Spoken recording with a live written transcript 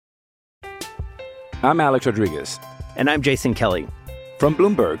I'm Alex Rodriguez. And I'm Jason Kelly. From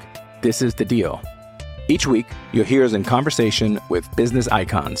Bloomberg, this is The Deal. Each week, you'll hear us in conversation with business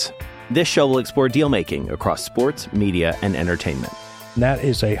icons. This show will explore deal-making across sports, media, and entertainment. That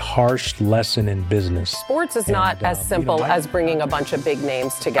is a harsh lesson in business. Sports is not as simple as bringing a bunch of big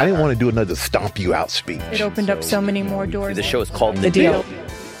names together. I didn't want to do another stomp you out speech. It opened up so many more doors. The show is called The Deal.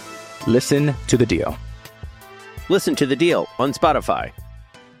 Listen to The Deal. Listen to The Deal on Spotify.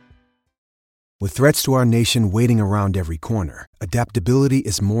 With threats to our nation waiting around every corner, adaptability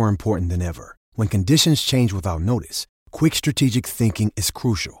is more important than ever. When conditions change without notice, quick strategic thinking is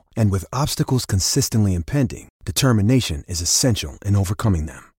crucial. And with obstacles consistently impending, determination is essential in overcoming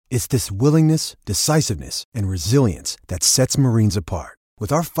them. It's this willingness, decisiveness, and resilience that sets Marines apart.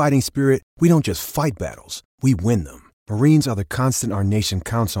 With our fighting spirit, we don't just fight battles, we win them. Marines are the constant our nation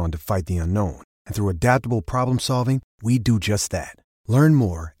counts on to fight the unknown. And through adaptable problem solving, we do just that. Learn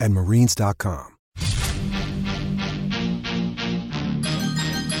more at marines.com.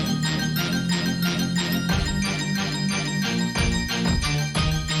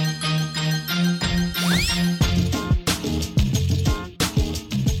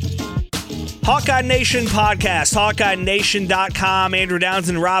 Hawkeye Nation podcast, HawkeyeNation.com. Andrew Downs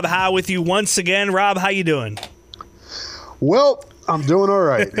and Rob Howe with you once again. Rob, how you doing? Well, I'm doing all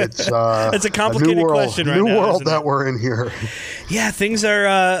right. It's a complicated question right now. New world that we're in here. Yeah, things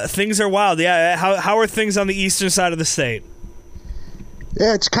are wild. Yeah, how are things on the eastern side of the state?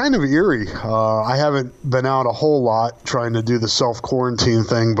 Yeah, it's kind of eerie. I haven't been out a whole lot trying to do the self-quarantine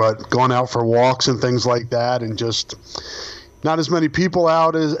thing, but going out for walks and things like that, and just not as many people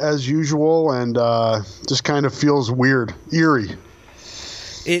out as usual, and just kind of feels weird, eerie.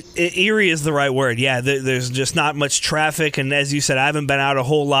 Eerie is the right word. Yeah, there's just not much traffic, and as you said, I haven't been out a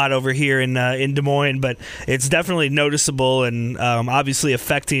whole lot over here in Des Moines, but it's definitely noticeable and obviously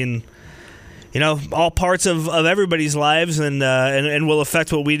affecting, all parts of everybody's lives, and will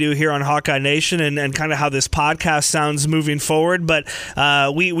affect what we do here on Hawkeye Nation and kind of how this podcast sounds moving forward. But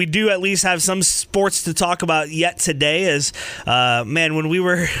we do at least have some sports to talk about yet today. As when we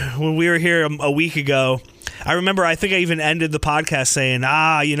were here a week ago, I remember I think I even ended the podcast saying,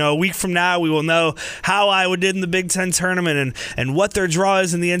 a week from now we will know how Iowa did in the Big Ten tournament and what their draw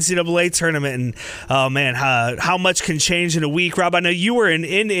is in the NCAA tournament. And, how much can change in a week. Rob, I know you were in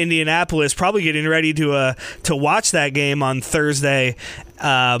Indianapolis probably getting ready to watch that game on Thursday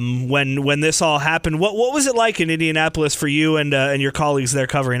when this all happened. What was it like in Indianapolis for you and your colleagues there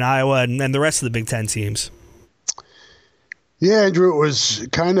covering Iowa and the rest of the Big Ten teams? Yeah, Andrew, it was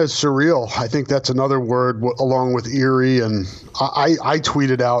kind of surreal. I think that's another word along with eerie. And I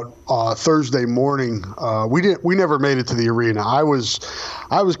tweeted out Thursday morning. We never made it to the arena. I was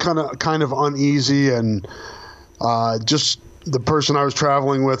kind of uneasy, and just the person I was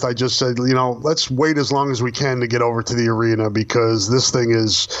traveling with, I just said, let's wait as long as we can to get over to the arena, because this thing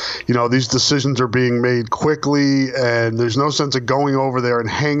is, these decisions are being made quickly, and there's no sense of going over there and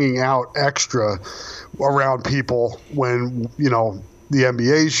hanging out extra around people when, the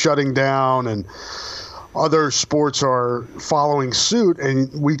NBA is shutting down and other sports are following suit.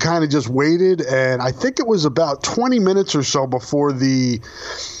 And we kind of just waited. And I think it was about 20 minutes or so before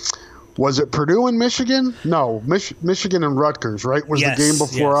was it Purdue and Michigan? No, Michigan and Rutgers, right? Was the game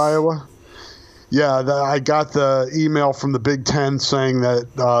before Iowa? Yeah, I got the email from the Big Ten saying that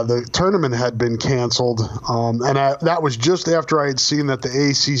the tournament had been canceled, and that was just after I had seen that the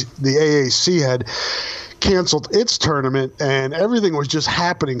AAC had canceled its tournament, and everything was just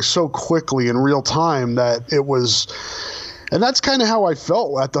happening so quickly in real time that it was. And that's kind of how I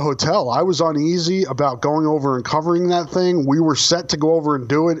felt at the hotel. I was uneasy about going over and covering that thing. We were set to go over and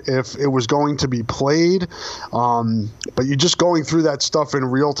do it if it was going to be played. But you're just going through that stuff in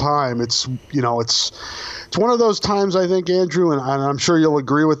real time. It's one of those times, I think, Andrew, and I'm sure you'll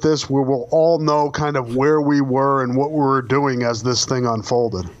agree with this, where we'll all know kind of where we were and what we were doing as this thing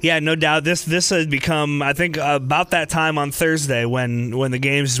unfolded. Yeah, no doubt. This has become, I think, about that time on Thursday when the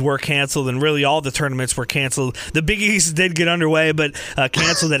games were canceled and really all the tournaments were canceled. The Big East did get underway, but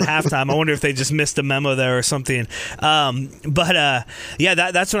canceled at halftime. I wonder if they just missed a memo there or something. That's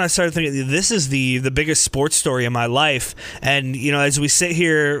when I started thinking, this is the biggest sports story in my life. And, as we sit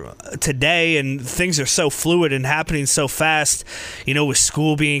here today and things are so fluid and happening so fast, with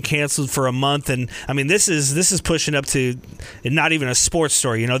school being canceled for a month. And I mean, this is pushing up to not even a sports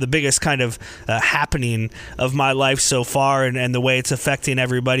story, the biggest kind of happening of my life so far, and the way it's affecting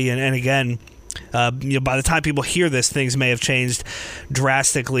everybody. And again, by the time people hear this, things may have changed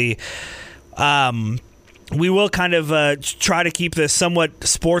drastically. we will kind of try to keep this somewhat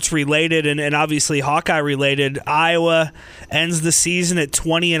sports related and obviously Hawkeye related. Iowa ends the season at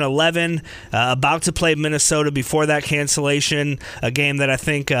 20-11, about to play Minnesota before that cancellation, a game that I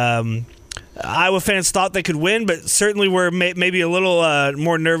think Iowa fans thought they could win, but certainly were maybe a little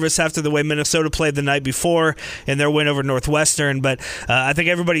more nervous after the way Minnesota played the night before in their win over Northwestern. But I think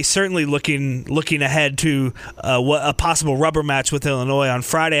everybody's certainly looking ahead to a possible rubber match with Illinois on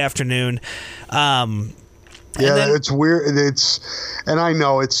Friday afternoon. It's weird. And I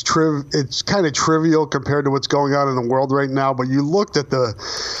know it's kind of trivial compared to what's going on in the world right now. But you looked at that.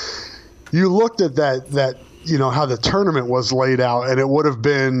 How the tournament was laid out, and it would have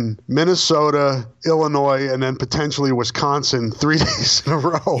been Minnesota, Illinois, and then potentially Wisconsin 3 days in a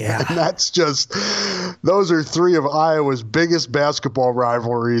row. Yeah. And those are three of Iowa's biggest basketball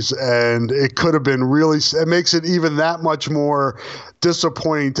rivalries, and it could have been it makes it even that much more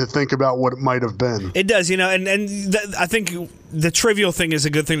disappointing to think about what it might have been. It does, I think the trivial thing is a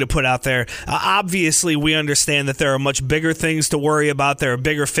good thing to put out there. Obviously, we understand that there are much bigger things to worry about. There are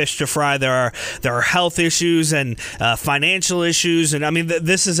bigger fish to fry. There are health issues and financial issues, and I mean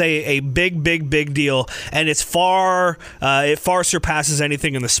this is a big deal, and it far surpasses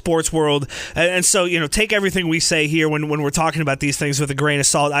anything in the sports world. And so take everything we say here when we're talking about these things with a grain of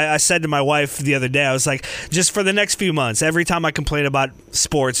salt. I said to my wife the other day, I was like, just for the next few months, every time I complain about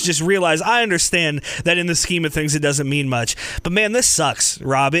sports, just realize I understand that in the scheme of things it doesn't mean much. But man, this sucks,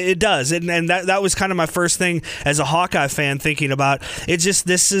 Rob. It does. And that was kind of my first thing as a Hawkeye fan thinking about.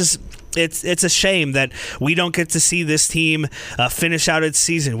 It's a shame that we don't get to see this team finish out its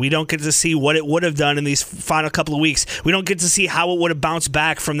season. We don't get to see what it would have done in these final couple of weeks. We don't get to see how it would have bounced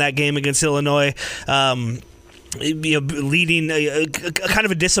back from that game against Illinois. Leading a kind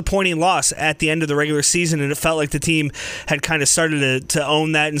of a disappointing loss at the end of the regular season, and it felt like the team had kind of started to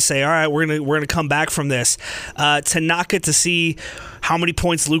own that and say, all right, we're gonna come back from this. To not get to see how many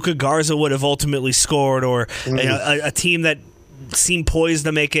points Luka Garza would have ultimately scored, or a team that seemed poised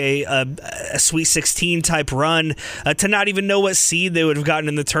to make a Sweet 16 type run, to not even know what seed they would have gotten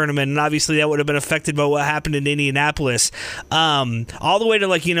in the tournament, and obviously that would have been affected by what happened in Indianapolis. All the way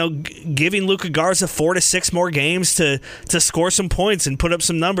to giving Luka Garza 4 to 6 more games to score some points and put up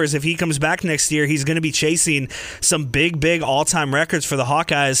some numbers. If he comes back next year, he's going to be chasing some big all-time records for the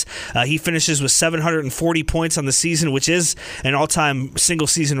Hawkeyes. He finishes with 740 points on the season, which is an all-time single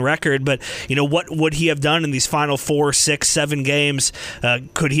season record. But what would he have done in these final 4, 6, 7 games?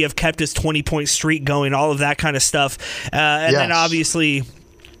 Could he have kept his 20-point streak going? All of that kind of stuff. And then obviously,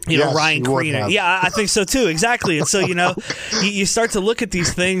 yes, Ryan Creener. Yeah, I think so too. Exactly. And so, you start to look at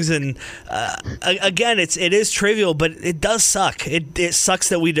these things, and again, it is trivial, but it does suck. It sucks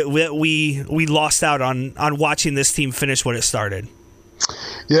that we lost out on watching this team finish what it started.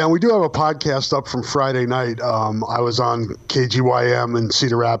 Yeah, and we do have a podcast up from Friday night. I was on KGYM in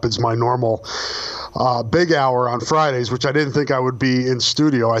Cedar Rapids, my normal big hour on Fridays, which I didn't think I would be in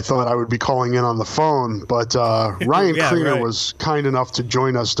studio. I thought I would be calling in on the phone. But Ryan Creener was kind enough to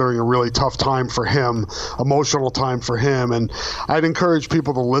join us during a really tough time for him, emotional time for him. And I'd encourage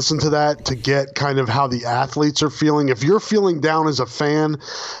people to listen to that to get kind of how the athletes are feeling. If you're feeling down as a fan,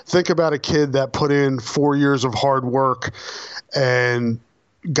 think about a kid that put in 4 years of hard work and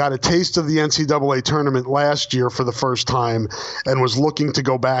got a taste of the NCAA tournament last year for the first time and was looking to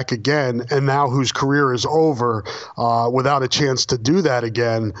go back again, and now whose career is over without a chance to do that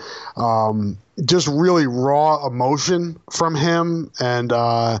again. Just really raw emotion from him. And,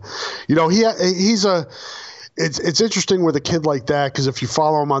 It's interesting with a kid like that, because if you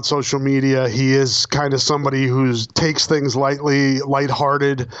follow him on social media, he is kind of somebody who takes things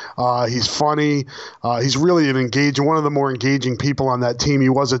lighthearted. He's funny. He's really one of the more engaging people on that team. He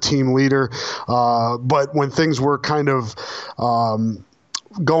was a team leader. But when things were kind of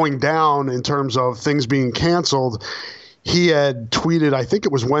going down in terms of things being canceled, he had tweeted, I think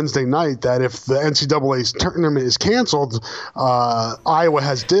it was Wednesday night, that if the NCAA tournament is canceled, Iowa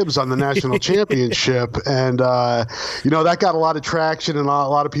has dibs on the national championship. And, that got a lot of traction, and a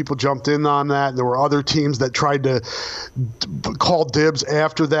lot of people jumped in on that. And there were other teams that tried to call dibs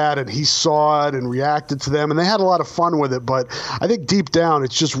after that, and he saw it and reacted to them. And they had a lot of fun with it. But I think deep down,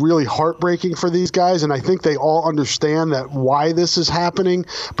 it's just really heartbreaking for these guys. And I think they all understand why this is happening,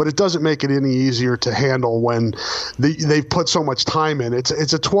 but it doesn't make it any easier to handle when they've put so much time in. It's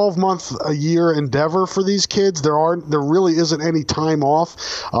a 12-month-a-year endeavor for these kids. There really isn't any time off.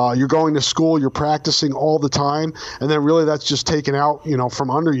 You're going to school, you're practicing all the time, and then really that's just taken out,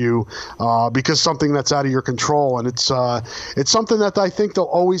 from under you because something that's out of your control. And it's something that I think they'll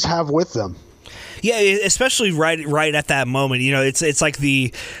always have with them. Yeah, especially right at that moment. It's like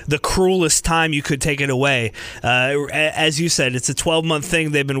the cruelest time you could take it away. As you said, it's a 12-month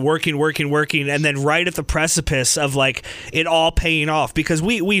thing. They've been working, and then right at the precipice of like it all paying off, because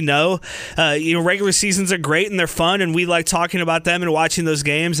we know, regular seasons are great and they're fun and we like talking about them and watching those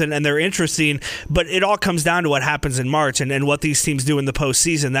games and they're interesting, but it all comes down to what happens in March and what these teams do in the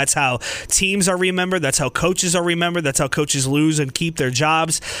postseason. That's how teams are remembered. That's how coaches are remembered. That's how coaches lose and keep their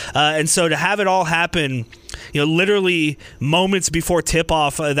jobs. And so to have it all happen, literally moments before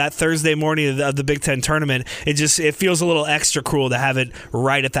tip-off that Thursday morning of the Big Ten tournament, it feels a little extra cruel to have it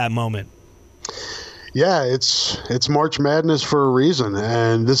right at that moment. Yeah, it's March Madness for a reason,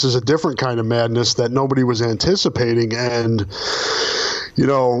 and this is a different kind of madness that nobody was anticipating. And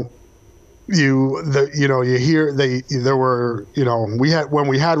when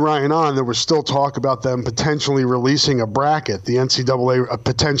we had Ryan on, there was still talk about them potentially releasing a bracket, the NCAA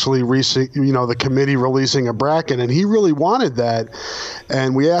potentially the committee releasing a bracket, and he really wanted that.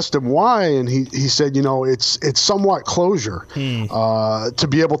 And we asked him why, and he said, it's somewhat closure to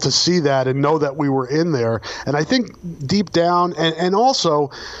be able to see that and know that we were in there. And I think deep down, and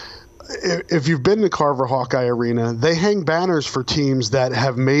also, if you've been to Carver Hawkeye Arena, they hang banners for teams that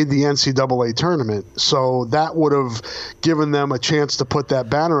have made the NCAA tournament. So that would have given them a chance to put that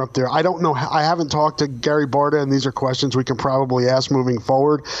banner up there. I don't know. I haven't talked to Gary Barta, and these are questions we can probably ask moving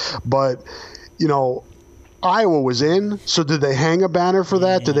forward. But, Iowa was in, so did they hang a banner for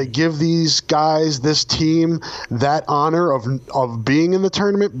that? Did they give these guys, this team, that honor of being in the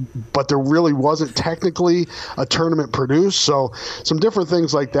tournament, but there really wasn't technically a tournament produced? So some different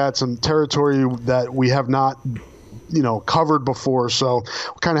things like that, some territory that we have not covered before. So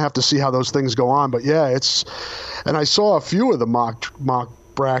we kind of have to see how those things go on. But yeah, and I saw a few of the mock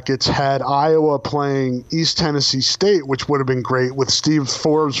brackets had Iowa playing East Tennessee State, which would have been great, with Steve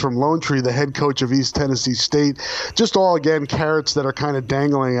Forbes from Lone Tree, the head coach of East Tennessee State. Just all, again, carrots that are kind of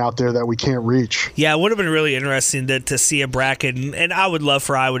dangling out there that we can't reach. Yeah, it would have been really interesting to see a bracket, and I would love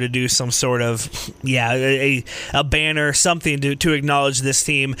for Iowa to do some sort of, a banner, something to acknowledge this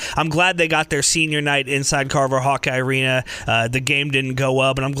team. I'm glad they got their senior night inside Carver Hawkeye Arena. The game didn't go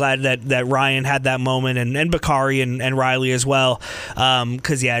up, and I'm glad that Ryan had that moment, and Bakari and Riley as well.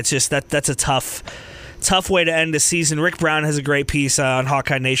 Because, it's just that's a tough way to end the season. Rick Brown has a great piece on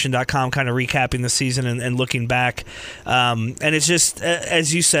HawkeyeNation.com kind of recapping the season and looking back. And it's just,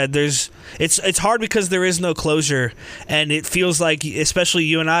 as you said, it's hard because there is no closure. And it feels like, especially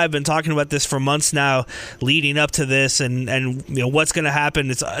you and I have been talking about this for months now, leading up to this and what's going to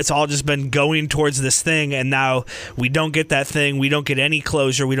happen. It's all just been going towards this thing. And now we don't get that thing. We don't get any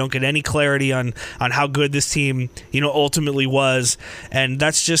closure. We don't get any clarity on how good this team, ultimately was. And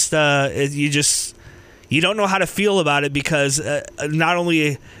that's just, you don't know how to feel about it because not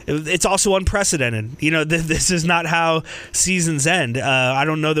only it's also unprecedented. This is not how seasons end. I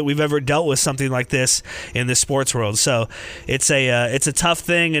don't know that we've ever dealt with something like this in the sports world. So it's a tough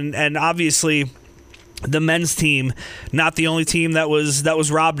thing, and obviously the men's team, not the only team that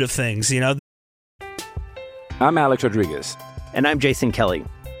was robbed of things. I'm Alex Rodriguez. And I'm Jason Kelly.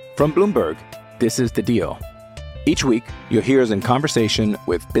 From Bloomberg, this is The Deal. Each week, you'll hear us in conversation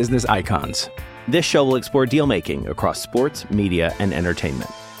with business icons. This show will explore deal-making across sports, media, and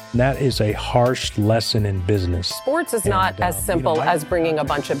entertainment. That is a harsh lesson in business. Sports is not as simple as bringing a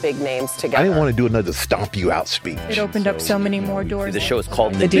bunch of big names together. I didn't want to do another stomp you out speech. It opened up so many more doors. The show is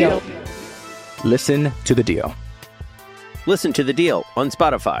called The Deal. Listen to The Deal. Listen to The Deal on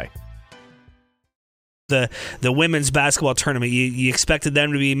Spotify. The women's basketball tournament, you expected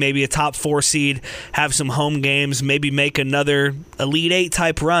them to be maybe a top 4 seed, have some home games, maybe make another Elite 8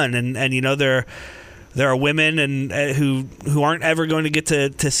 type run, and there are women and who aren't ever going to get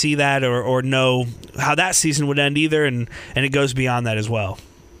to see that or know how that season would end either, and it goes beyond that as well.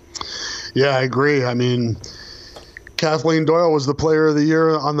 Yeah, I agree. I mean, Kathleen Doyle was the player of the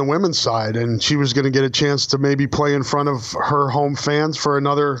year on the women's side, and she was going to get a chance to maybe play in front of her home fans for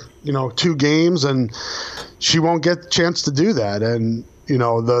another, 2 games, and she won't get a chance to do that. And,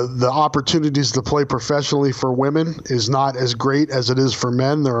 the opportunities to play professionally for women is not as great as it is for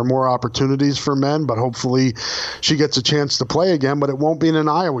men. There are more opportunities for men, but hopefully she gets a chance to play again, but it won't be in an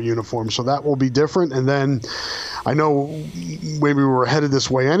Iowa uniform, so that will be different. And then I know maybe we're headed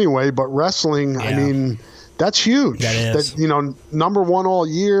this way anyway, but wrestling, yeah. I mean, that's huge. That is. Number 1 all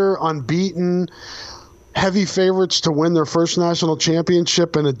year, unbeaten, heavy favorites to win their first national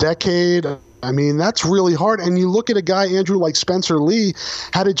championship in a decade. I mean, that's really hard. And you look at a guy, Andrew, like Spencer Lee,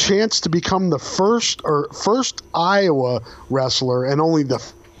 had a chance to become the first Iowa wrestler and only the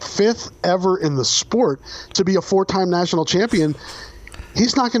 5th ever in the sport to be a 4-time national champion.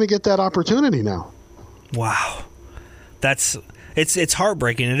 he's not going to get that opportunity now. Wow. It's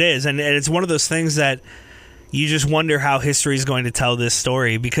heartbreaking. It is. And it's one of those things that you just wonder how history is going to tell this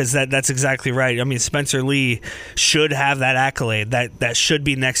story, because that's exactly right. I mean, Spencer Lee should have that accolade. That should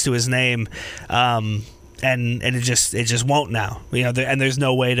be next to his name. And it just won't now. And there's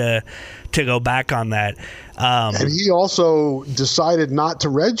no way to go back on that. And he also decided not to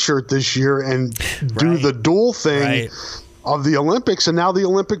redshirt this year and do the dual thing of the Olympics, and now the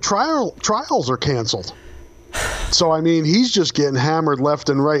Olympic trials are canceled. So, I mean, he's just getting hammered left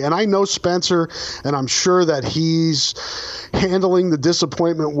and right. And I know Spencer, and I'm sure that he's handling the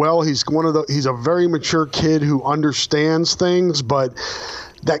disappointment well. He's a very mature kid who understands things, but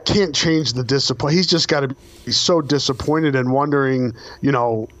that can't change the disappointment. He's just got to be so disappointed and wondering,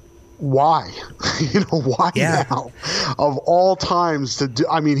 why? Why now? Of all times to do,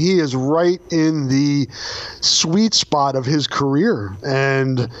 I mean, he is right in the sweet spot of his career.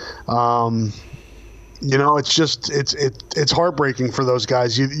 And, it's heartbreaking for those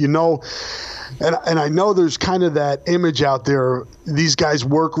guys. And I know there's kind of that image out there. These guys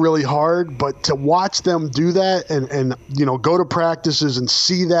work really hard, but to watch them do that and go to practices and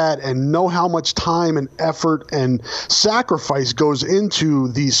see that and know how much time and effort and sacrifice goes into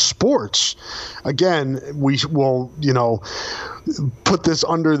these sports. Again, we will, put this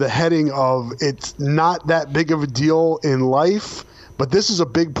under the heading of it's not that big of a deal in life, but this is a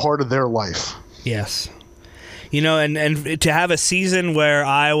big part of their life. Yes. And to have a season where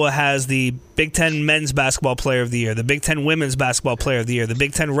Iowa has the Big Ten Men's Basketball Player of the Year, the Big Ten Women's Basketball Player of the Year, the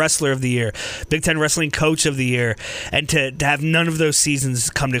Big Ten Wrestler of the Year, Big Ten Wrestling Coach of the Year, and to have none of those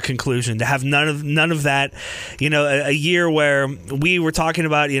seasons come to conclusion, to have none of that, a year where we were talking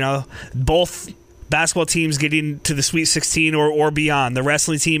about, both basketball teams getting to the Sweet 16 or beyond. The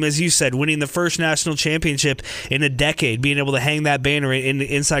wrestling team, as you said, winning the first national championship in a decade, being able to hang that banner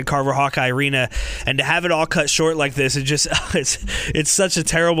inside Carver Hawkeye Arena, and to have it all cut short like this, it's such a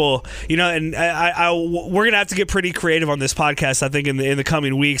terrible, and we're gonna have to get pretty creative on this podcast, I think, in the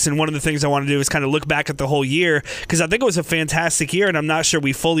coming weeks. And one of the things I want to do is kind of look back at the whole year, because I think it was a fantastic year, and I'm not sure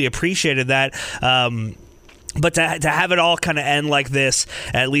we fully appreciated that. But to have it all kind of end like this,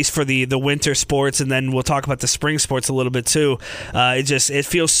 at least for the winter sports, and then we'll talk about the spring sports a little bit too. It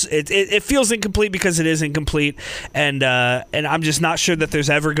feels incomplete, because it is incomplete, and I'm just not sure that there's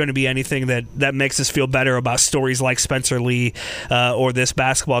ever going to be anything that makes us feel better about stories like Spencer Lee or this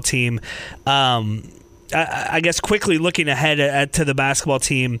basketball team. I guess quickly looking ahead to the basketball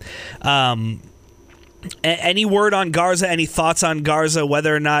team. Any word on Garza? Any thoughts on Garza,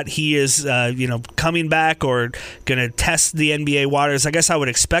 whether or not he is, coming back or going to test the NBA waters? I guess I would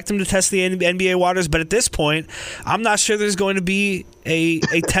expect him to test the NBA waters, but at this point, I'm not sure there's going to be a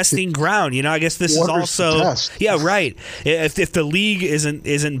testing ground. I guess this is also, yeah, right. If the league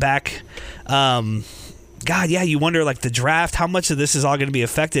isn't back. God, yeah, you wonder, like, the draft, how much of this is all going to be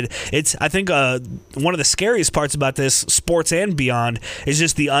affected. I think one of the scariest parts about this, sports and beyond, is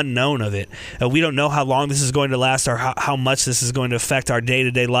just the unknown of it. We don't know how long this is going to last, or how much this is going to affect our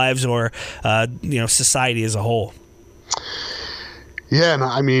day-to-day lives, or society as a whole. Yeah, and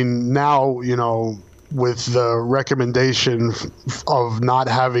I mean, now, with the recommendation of not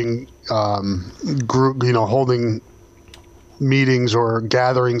having group, holding meetings or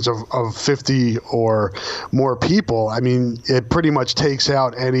gatherings of 50 or more people, I mean, it pretty much takes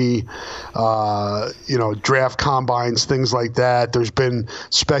out any, draft combines, things like that. There's been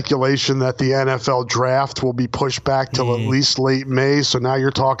speculation that the NFL draft will be pushed back till at least late May. So now you're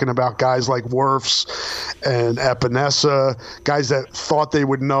talking about guys like Wirfs and Epinesa, guys that thought they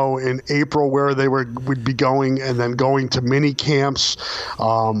would know in April where they would be going, and then going to mini camps.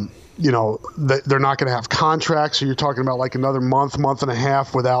 They're not going to have contracts. So you're talking about like another month and a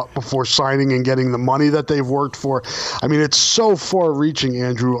half before signing and getting the money that they've worked for. I mean, it's so far reaching,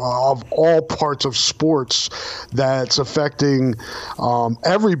 Andrew, of all parts of sports, that's affecting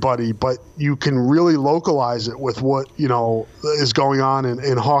everybody, but you can really localize it with what, is going on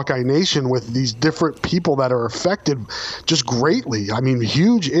in Hawkeye Nation with these different people that are affected just greatly. I mean,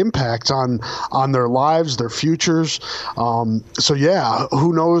 huge impacts on their lives, their futures. So yeah,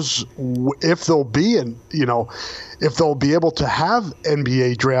 who knows if they'll be if they'll be able to have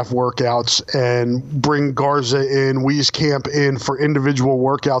NBA draft workouts and bring Garza in, Wieskamp in for individual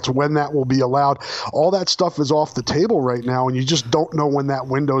workouts, when that will be allowed. All that stuff is off the table right now, and you just don't know when that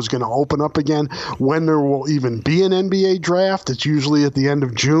window is going to open up again, when there will even be an NBA draft. It's usually at the end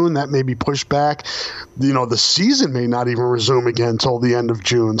of June. That may be pushed back. The season may not even resume again until the end of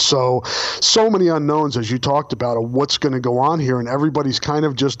June. So many unknowns, as you talked about, of what's going to go on here, and everybody's kind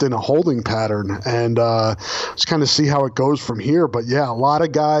of just in in a holding pattern, and just kind of see how it goes from here. But yeah, a lot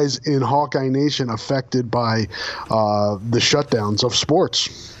of guys in Hawkeye Nation affected by the shutdowns of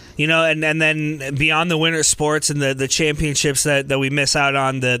sports. And then beyond the winter sports and the championships that we miss out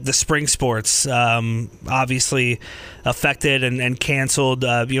on, the spring sports obviously affected and canceled.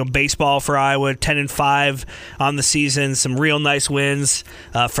 Baseball for Iowa, 10-5 on the season, some real nice wins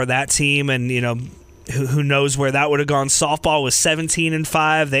for that team, and who knows where that would have gone. Softball was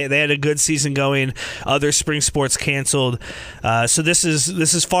 17-5. They had a good season going. Other spring sports canceled. So this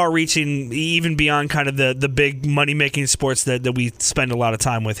is far-reaching, even beyond kind of the big money-making sports that we spend a lot of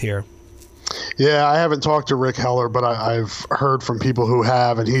time with here. Yeah, I haven't talked to Rick Heller, but I've heard from people who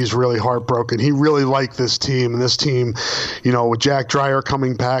have, and he's really heartbroken. He really liked this team, and this team, with Jack Dreyer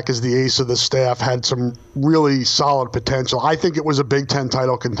coming back as the ace of the staff, had some really solid potential. I think it was a Big Ten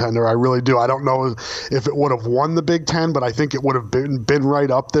title contender. I really do. I don't know if it would have won the Big Ten, but I think it would have been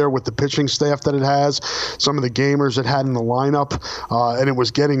right up there with the pitching staff that it has, some of the gamers it had in the lineup, and it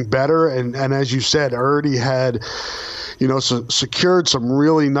was getting better. And as you said, already had secured some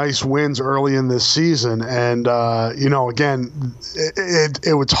really nice wins early in this season. And, again,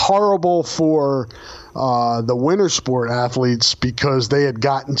 it was horrible for the winter sport athletes because they had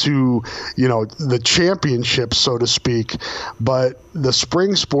gotten to, the championships, so to speak. But the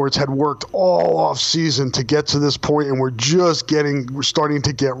spring sports had worked all off season to get to this point, and we're starting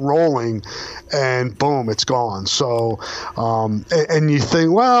to get rolling, and boom, it's gone. So, and you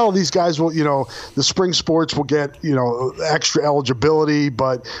think, well, these guys will, the spring sports will get, extra eligibility,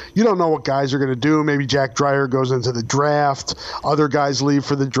 but you don't know what guys are going to do. Maybe Jack Dreyer goes into the draft. Other guys leave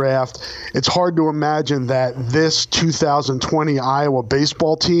for the draft. It's hard to imagine that this 2020 Iowa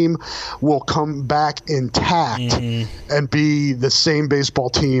baseball team will come back intact and be the same baseball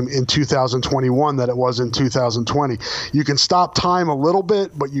team in 2021 that it was in 2020. You can stop time a little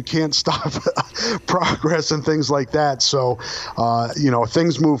bit, but you can't stop progress and things like that. So,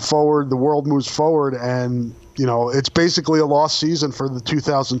 things move forward, the world moves forward, and, it's basically a lost season for the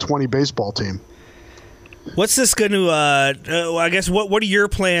 2020 baseball team. What's this going to, I guess, what are your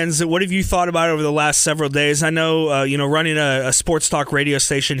plans? What have you thought about over the last several days? I know, running a sports talk radio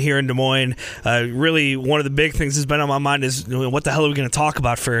station here in Des Moines, really one of the big things that's been on my mind is what the hell are we going to talk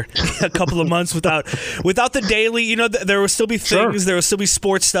about for a couple of months without the daily, there will still be things, sure. There will still be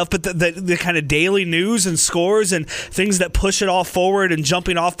sports stuff, but the kind of daily news and scores and things that push it all forward and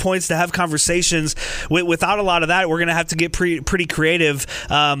jumping off points to have conversations. Without a lot of that, we're going to have to get pretty creative.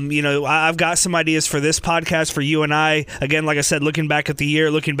 I've got some ideas for this podcast for you and I. Again, like I said, looking back at the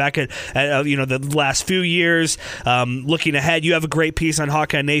year, looking back at the last few years, looking ahead. You have a great piece on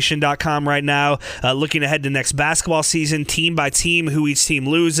HawkeyeNation.com right now, looking ahead to next basketball season, team by team, who each team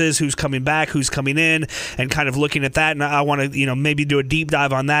loses, who's coming back, who's coming in, and kind of looking at that. And I want to maybe do a deep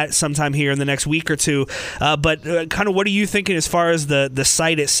dive on that sometime here in the next week or two. But kind of what are you thinking as far as the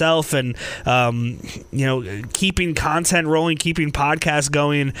site itself and keeping content rolling, keeping podcasts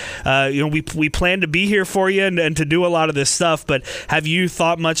going? We plan to be here for you and to do a lot of this stuff, but have you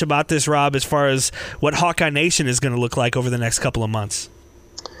thought much about this, Rob, as far as what Hawkeye Nation is going to look like over the next couple of months?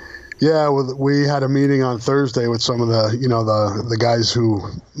 Yeah, we had a meeting on Thursday with some of the guys who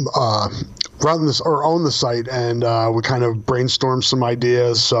run this or own the site, and we kind of brainstormed some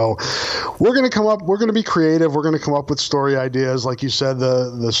ideas. So we're going to be creative. We're going to come up with story ideas. Like you said,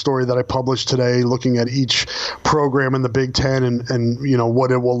 the story that I published today, looking at each program in the Big Ten and what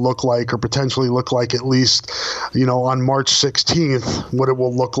it will look like or potentially look like at least, on March 16th, what it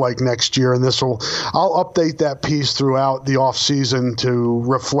will look like next year. And I'll update that piece throughout the off season to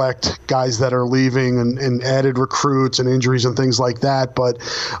reflect guys that are leaving and added recruits and injuries and things like that. But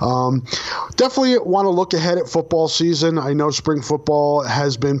definitely want to look ahead at football season. I know spring football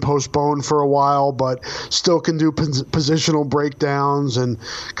has been postponed for a while, but still can do positional breakdowns and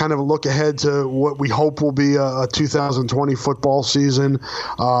kind of look ahead to what we hope will be a 2020 football season.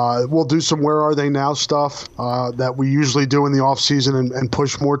 We'll do some Where Are They Now stuff that we usually do in the off season and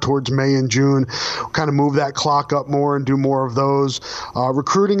push more towards May and June, kind of move that clock up more and do more of those.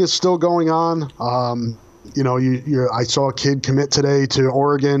 Recruiting is still going on. I saw a kid commit today to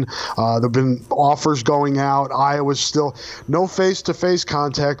Oregon. There have been offers going out. Iowa's still no face-to-face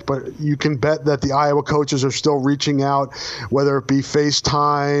contact, but you can bet that the Iowa coaches are still reaching out, whether it be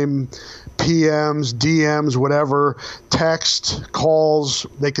FaceTime, PMs, DMs, whatever, text, calls.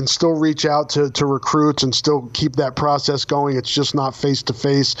 They can still reach out to recruits and still keep that process going. It's just not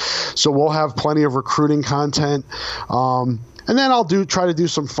face-to-face. So we'll have plenty of recruiting content. And then I'll try to do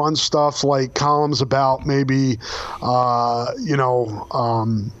some fun stuff like columns about maybe, the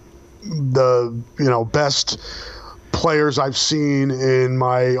best players I've seen in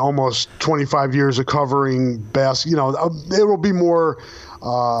my almost 25 years of covering basketball. It will be more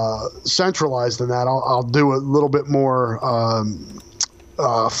centralized than that. I'll do a little bit more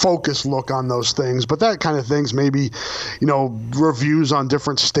focused look on those things, but that kind of things, maybe, reviews on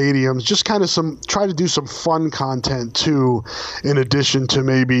different stadiums, just kind of try to do some fun content too, in addition to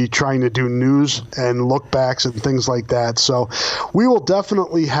maybe trying to do news and look backs and things like that. So we will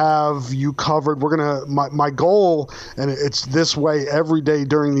definitely have you covered. My goal, and it's this way every day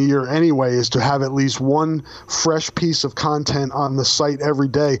during the year anyway, is to have at least one fresh piece of content on the site every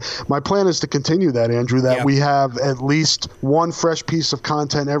day. My plan is to continue that, Andrew, that we have at least one fresh piece of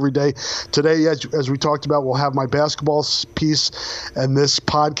content every day. Today, as we talked about, we'll have my basketball piece, and this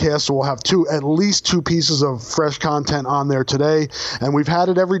podcast, so we'll have at least two pieces of fresh content on there today, and we've had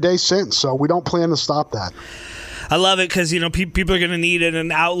it every day since, so we don't plan to stop that. I love it because people are going to need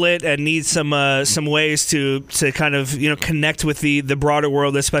an outlet and need some ways to kind of connect with the broader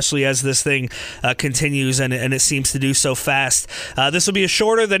world, especially as this thing continues and it seems to do so fast. This will be a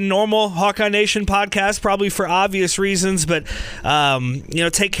shorter than normal Hawkeye Nation podcast, probably for obvious reasons, but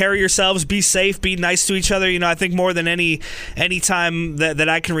take care of yourselves, be safe, be nice to each other. I think more than any time that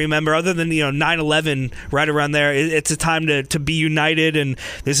I can remember, other than 9/11, right around there, it's a time to be united, and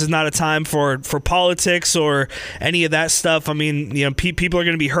this is not a time for politics or any of that stuff. I mean, people are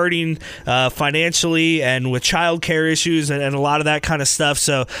going to be hurting financially and with childcare issues and a lot of that kind of stuff.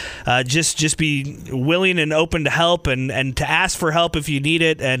 So just be willing and open to help and to ask for help if you need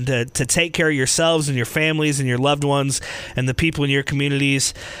it, and to take care of yourselves and your families and your loved ones and the people in your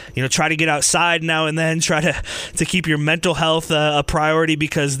communities. Try to get outside now and then. Try to keep your mental health a priority,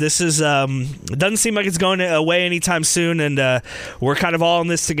 because this is it doesn't seem like it's going away anytime soon, and we're kind of all in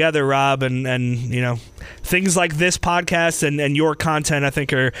this together, Rob, and things like this podcast and your content, I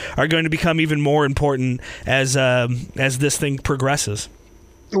think, are going to become even more important as this thing progresses.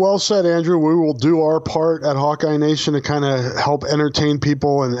 Well said, Andrew. We will do our part at Hawkeye Nation to kind of help entertain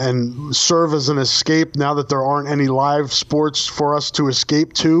people and serve as an escape now that there aren't any live sports for us to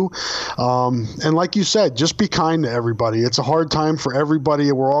escape to. And like you said, just be kind to everybody. It's a hard time for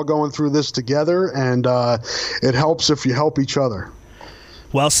everybody. We're all going through this together, and it helps if you help each other.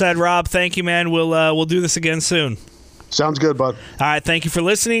 Well said, Rob. Thank you, man. We'll do this again soon. Sounds good, bud. All right. Thank you for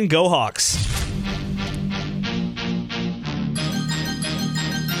listening. Go Hawks.